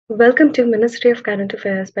Welcome to ministry of current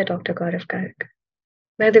affairs by doctor गौरव गर्ग।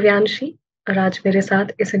 मैं दिव्यांशी और आज मेरे साथ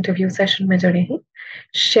इस इंटरव्यू सेशन में जुड़े हैं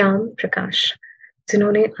श्याम प्रकाश,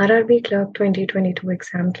 जिन्होंने आरआरबी क्लर्क 2022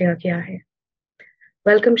 एग्जाम क्लियर किया है।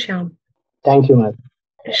 Welcome Shyam. Thank you,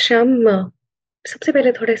 madam. Shyam, सबसे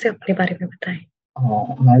पहले थोड़े से अपने बारे में बताएं।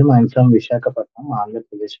 Madam, I'm from Vishakhapatnam, Andhra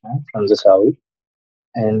Pradesh, ma'am, from the south,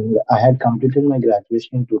 and I had completed my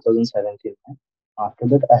graduation in 2017. Ma'am. After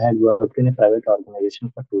that, I had worked in a private organization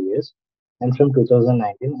for 2 years, and from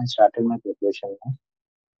 2019, I started my preparation. Ma'am.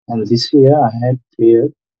 And this year, I had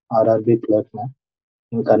cleared RRB Clerk, ma'am,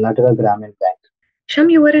 in Karnataka Grameen Bank.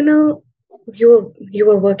 Shyam, you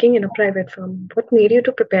were working in a private firm. What made you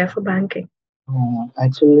to prepare for banking?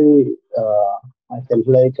 Actually, I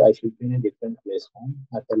felt like I should be in a different place. Ma'am.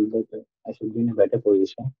 I felt that I should be in a better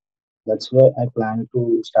position. That's why I plan to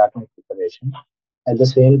start my preparation. At the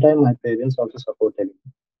same time, my parents also supported me.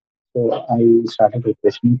 So I started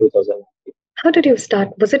preparation in 2019. How did you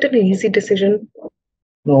start? Was it an easy decision?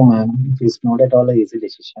 No, ma'am, it is not at all a easy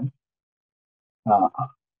decision. Uh,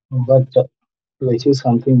 but to achieve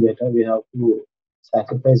something better, we have to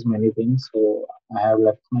sacrifice many things. So I have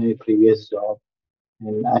left my previous job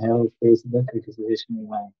and I have faced the criticism in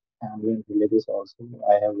my family and relatives also.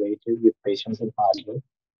 I have waited with patience and hard work.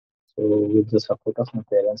 So with the support of my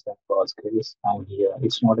parents and God's grace, I'm here.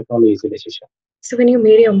 It's not at all easy decision. So when you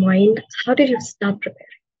made your mind, how did you start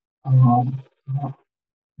preparing? Um,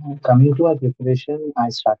 Coming to our preparation, I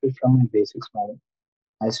started from my basics now.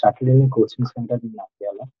 I started in a coaching center in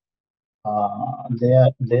Natyala.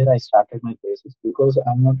 There I started my basics because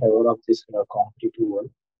I'm not aware of this competitive world.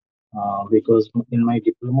 Because in my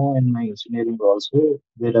diploma and my engineering also,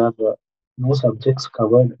 there are no subjects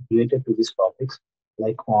covered related to these topics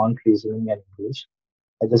like quant, reasoning, and English.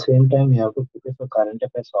 At the same time, we have to prepare for current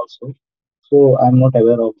affairs also. So I'm not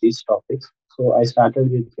aware of these topics. So I started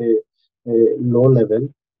with a low level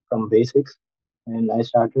from basics, and I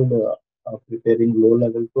started preparing low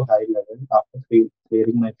level to high level after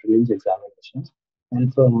clearing my prelims examinations.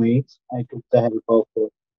 And for mains, I took the help of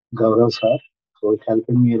Gaurav sir. So it helped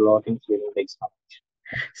me a lot in clearing the examination.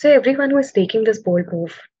 So everyone who is taking this bold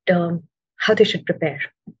move, how they should prepare.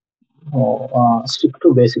 Stick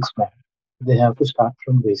to basics, man. They have to start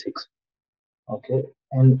from basics. Okay,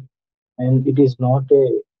 and it is not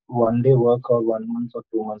a 1 day work or 1 month or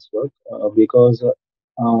 2 months work because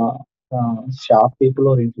sharp people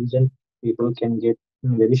or intelligent people can get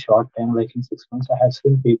in very short time, like in 6 months. I have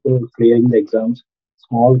seen people clearing the exams,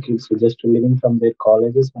 small kids who just leaving from their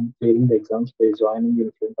colleges and clearing the exams by joining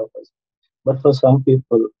in front of us. But for some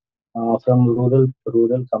people from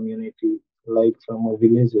rural community, like from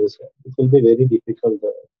villages, it will be very difficult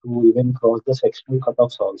to even cross the sectional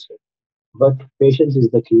cutoffs also. But patience is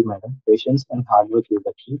the key, madam. Patience and hard work is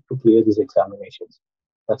the key to clear these examinations.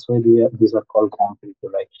 That's why these are called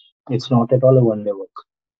competitive, right? It's not at all a 1 day work.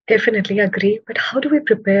 Definitely agree, but how do we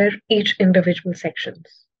prepare each individual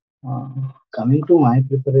sections? Coming to my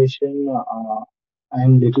preparation, I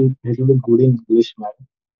am little bit good in English, madam.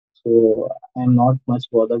 So I'm not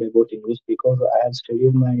much bothered about English because I have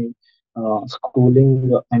studied my schooling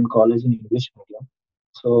and college in English medium.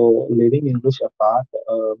 So leaving English apart,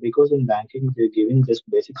 because in banking they're giving just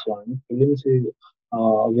basics only. Prelims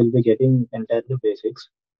will be getting entirely basics.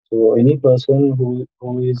 So any person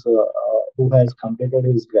who has completed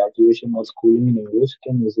his graduation or schooling in English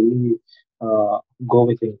can easily uh, go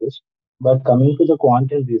with English. But coming to the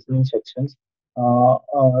quant and reasoning sections,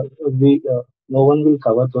 we no one will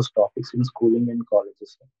cover those topics in schooling and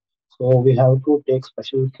colleges. So we have to take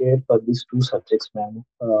special care for these two subjects, man,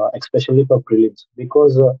 especially for prelims,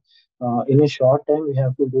 because in a short time we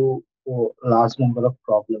have to do large number of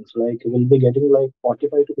problems. Like we'll be getting like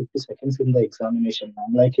 45 to 50 seconds in the examination,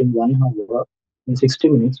 man. Like in 1 hour, in 60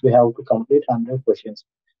 minutes, we have to complete 100 questions.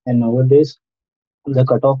 And nowadays, the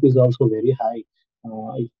cutoff is also very high.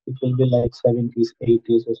 It will be like 70s,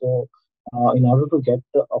 80s. So, in order to get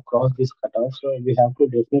across these cutoffs, we have to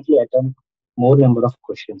definitely attempt more number of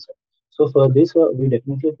questions. So for this, we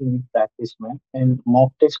definitely need practice, man. And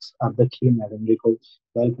mock tests are the key, madam, because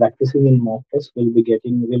while practicing in mock tests, we'll be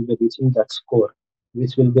reaching that score,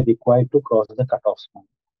 which will be required to cross the cutoffs, man.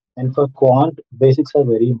 And for quant, basics are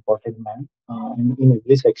very important, man. In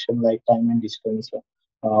every section, like time and distance,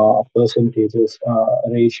 percentages,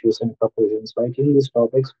 ratios, and proportions. Like in these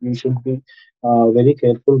topics, we should be very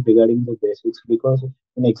careful regarding the basics because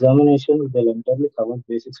in examination they'll entirely cover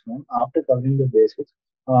basics, ma'am. After covering the basics,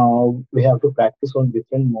 we have to practice on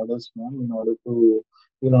different models, ma'am, in order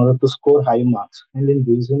to score high marks. And in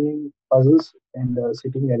reasoning, puzzles and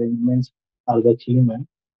sitting arrangements are the key, ma'am.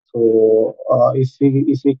 If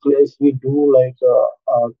we do like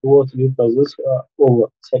two or three puzzles over,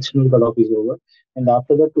 sectional cutoff is over, and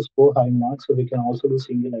after that to score high marks, so we can also do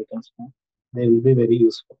single items. Now. They will be very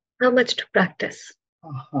useful. How much to practice?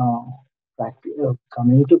 Uh,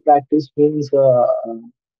 Coming to practice means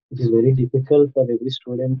it is very difficult for every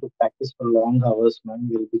student to practice for long hours. Man,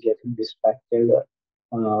 we'll be getting distracted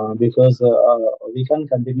because we can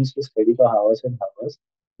continuously study for hours and hours.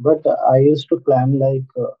 But I used to plan like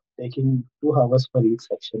taking 2 hours for each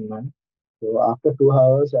section, man. So after 2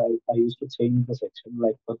 hours, I used to change the section.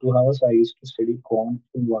 Like for 2 hours, I used to study quant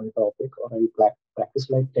in one topic, or I practice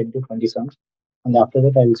like 10 to 20 sums, and after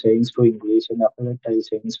that I'll change to English, and after that I'll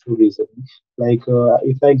change to reasoning. Like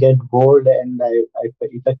if I get bored and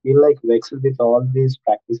if I feel like vexed with all these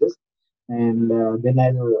practices, and then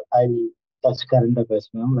I'll touch current affairs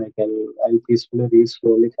now. Like I'll peacefully read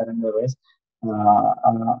slowly current affairs.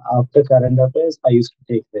 After current affairs, I used to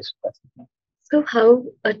take rest. That's it. So, how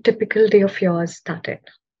a typical day of yours started?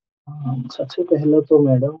 सबसे पहले तो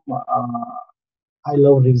madam I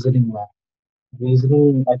love reasoning, man.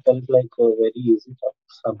 Reasoning, I felt like a very easy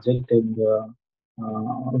subject, and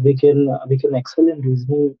we can excel in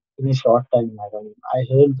reasoning in a short time, madam. I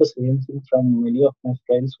heard the same thing from many of my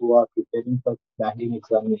friends who are preparing for banking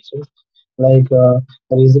examinations. Like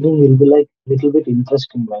reasoning will be like little bit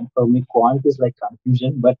interesting, man. For me, quant is like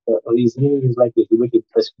confusion, but reasoning is like little bit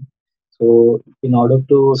interesting. So in order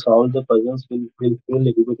to solve the puzzles, we'll feel a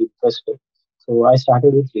little bit interested. So I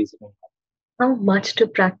started with reasoning. How much to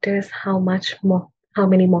practice? How much mock? How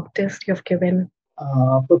many mock tests you've given?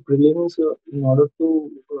 For prelims, in order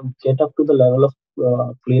to get up to the level of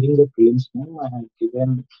clearing the prelims, now I have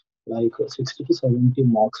given like 60 to 70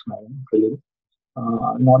 marks now in prelim.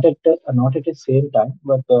 Not at the same time,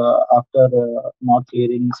 but after not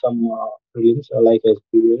clearing some prelims like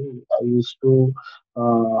SBA, I used to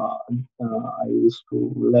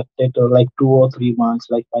left it like 2 or 3 marks,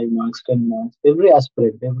 like 5 marks, 10 marks. Every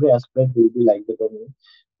aspirant will be like that only.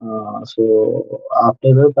 So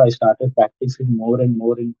after that, I started practicing more and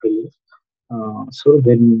more in prelims.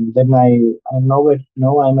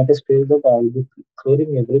 Now I'm at a stage that I'll be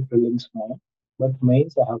clearing every prelims now, but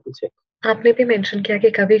mains I have to check. आपने भी mention किया कि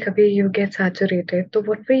कभी-कभी you get saturated. तो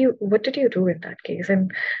what did you do in that case?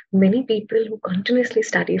 And many people who continuously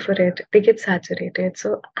study for it, they get saturated.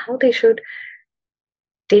 So how they should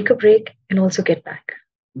take a break and also get back?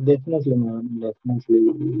 Definitely, ma'am.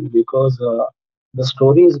 Definitely, because the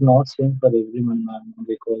story is not same for everyone, ma'am.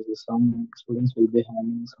 Because some students will be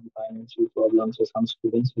having some financial problems, or some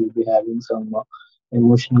students will be having some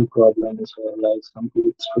emotional problems, or like some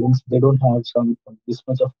students they don't have some this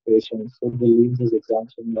much of patience, so they leave these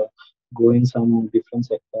exams and go in some different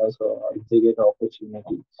sectors, or if they get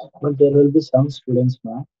opportunity. But there will be some students,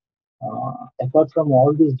 ma'am. Apart from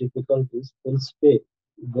all these difficulties, they'll stick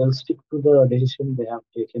to the decision they have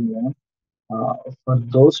taken. You know, for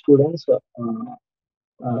those students,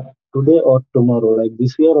 today or tomorrow, like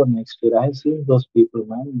this year or next year, I have seen those people,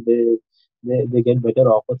 man. They get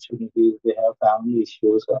better opportunities. They have family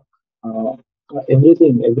issues. Uh,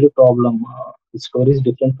 every problem. The story is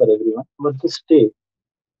different for everyone, but they stay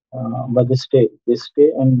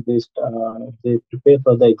and they prepare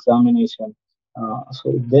for the examination. So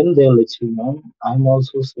then they'll achieve. Man, I'm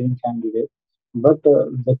also same candidate, but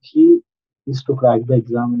the key is to crack the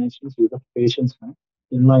examinations with the patience, man.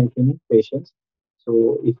 In my opinion, patience.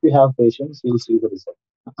 So if you have patience, you'll see the result.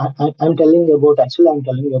 I'm telling you about actually I'm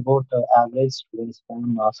telling you about average students,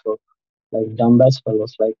 and also like dumb as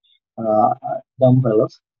fellows, like dumb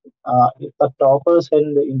fellows. The toppers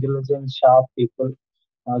and the intelligent, sharp people,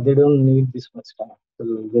 they don't need this much time.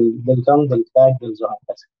 They'll come, they'll crack, they'll join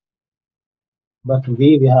us. But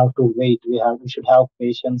we have to wait. We should have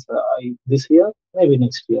patience. This year, maybe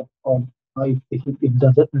next year, or if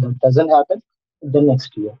it doesn't happen, then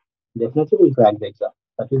next year. Definitely, we'll crack the exam.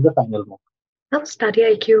 That is the final move. How study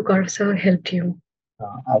IQ, Gaurav sir, helped you?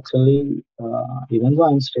 Actually, even though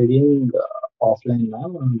I'm studying offline now,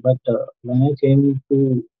 but when I came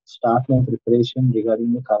to start my preparation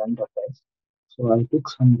regarding the current affairs, so I took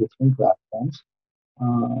some different platforms.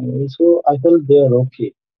 So I felt they are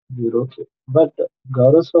okay. They're okay. But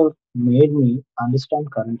Gaurav sir made me understand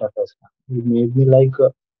current affairs now. He made me like,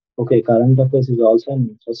 okay, current affairs is also an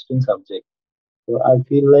interesting subject. So I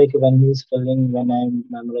feel like when he's telling, when I'm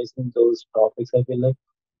memorizing those topics, I feel like,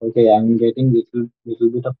 okay, I'm getting little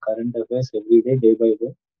bit of current affairs every day, day by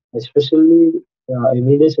day. Especially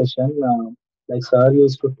everyday session, like sir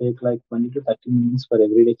used to take like 20 to 30 minutes for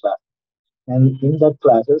everyday class. And in that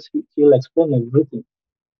classes, he'll explain everything.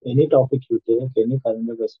 Any topic you take, any current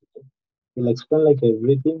affairs you take, he'll explain like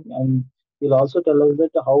everything. And He'll also tell us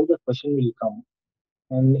that how the question will come,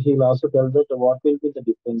 and he'll also tell that what will be the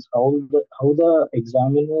difference, how the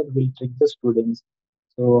examiner will trick the students.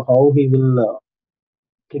 So how he will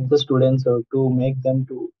trick the students to make them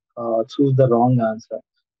to choose the wrong answer.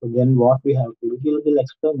 So then what we have to do, he will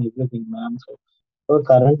explain everything, ma'am. So for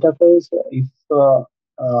current affairs, if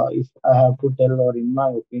I have to tell, or in my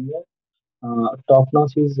opinion, top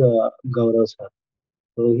notch is Gaurav sir.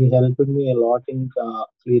 So he helped me a lot in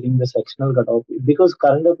clearing the sectional cutoff, because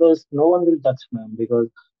current affairs no one will touch, man, because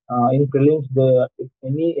in prelims if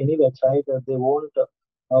any website they won't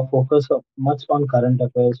focus much on current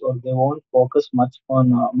affairs, or they won't focus much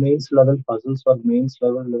on mains level puzzles or mains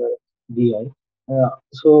level DI.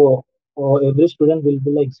 So every student will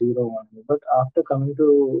be like zero only. But after coming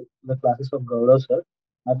to the classes of Gaurav sir,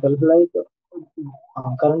 I felt like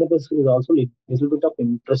current affairs is also little bit of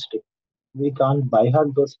interesting. We can't by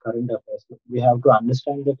heart those current affairs. We have to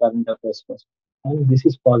understand the current affairs first. And this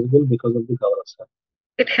is possible because of the Gaurav sir.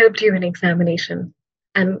 It helped you in examination,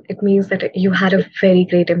 and it means that you had a very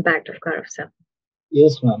great impact of Gaurav sir.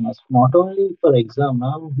 Yes, ma'am. Not only for exam,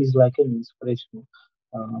 ma'am, he's like an inspiration.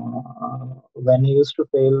 When I used to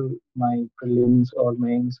fail my prelims or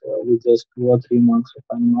mains with just 2 or 3 marks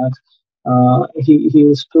or 5 marks, he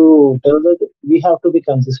used to tell that we have to be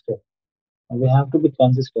consistent. We have to be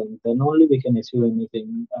consistent, then only we can achieve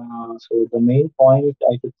anything. So the main point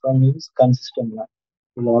I took from him is consistent, man.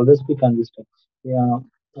 He'll always be consistent. Yeah.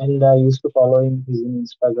 And I used to follow him. He's in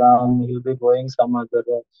Instagram. He'll be going some other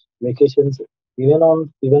vacations. Even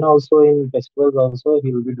also in festivals also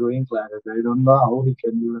he'll be doing classes. I don't know how he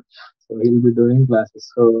can do it. So he'll be doing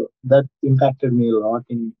classes, so that impacted me a lot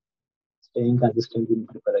in staying consistent in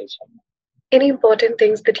preparation. Any important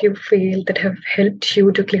things that you feel that have helped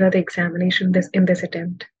you to clear the examination this in this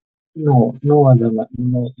attempt? No, no other, no,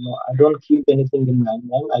 no. I don't keep anything in my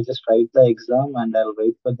mind. I just write the exam and I'll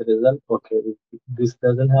wait for the result. Okay, if this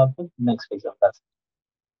doesn't happen, next exam. That's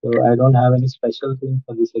it. So I don't have any special thing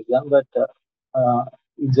for this exam, but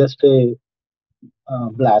it's just a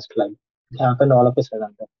blast, like it happened all of a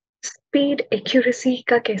sudden. Speed accuracy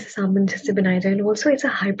का कैसे सामंजस्य बनाया जाए and also it's a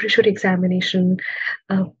high pressure examination.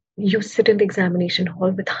 uh, you sit in the examination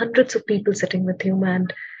hall with hundreds of people sitting with you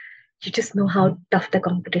and you just know how tough the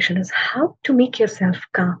competition is. How to make yourself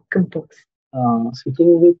calm, composed?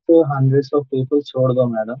 Sitting with hundreds of people, chhod do,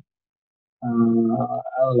 madam.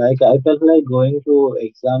 Like I felt like going to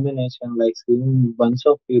examination, like seeing bunch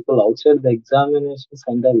of people outside the examination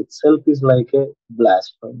center itself is like a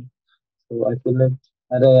blast for me. तो I feel like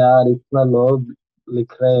अरे यार इतना लोग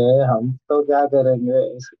लिख रहे हैं, हम तो क्या करेंगे,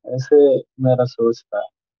 ऐसे मेरा सोच था।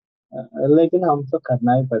 लेकिन हम तो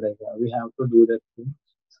करना ही पड़ेगा, we have to do that thing.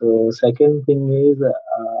 So second thing is,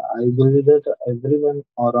 I believe that everyone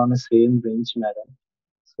are on the same bench, madam.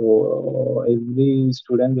 So every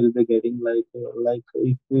student will be getting like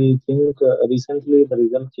if we think recently the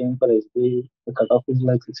result came for SB, the cutoff is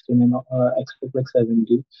like 16, expect like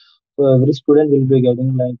 70. So every student will be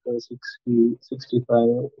getting like 60,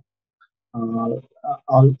 65.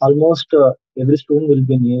 Almost every student will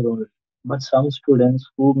be near only. But some students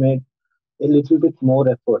who make a little bit more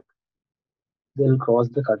effort, they'll cross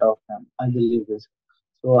the cutoff time. I believe this.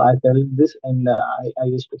 So I felt this, and I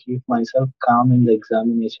used to keep myself calm in the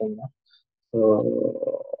examination. So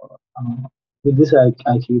with this,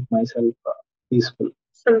 I keep myself peaceful.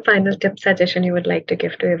 Some final tip suggestion you would like to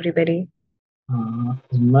give to everybody?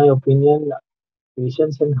 In my opinion,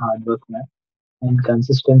 patience and hard work, man, and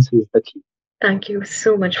consistency is the key. Thank you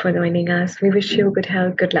so much for joining us. We wish you good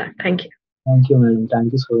health, good luck. Thank you. Thank you, madam.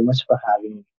 Thank you so much for having me.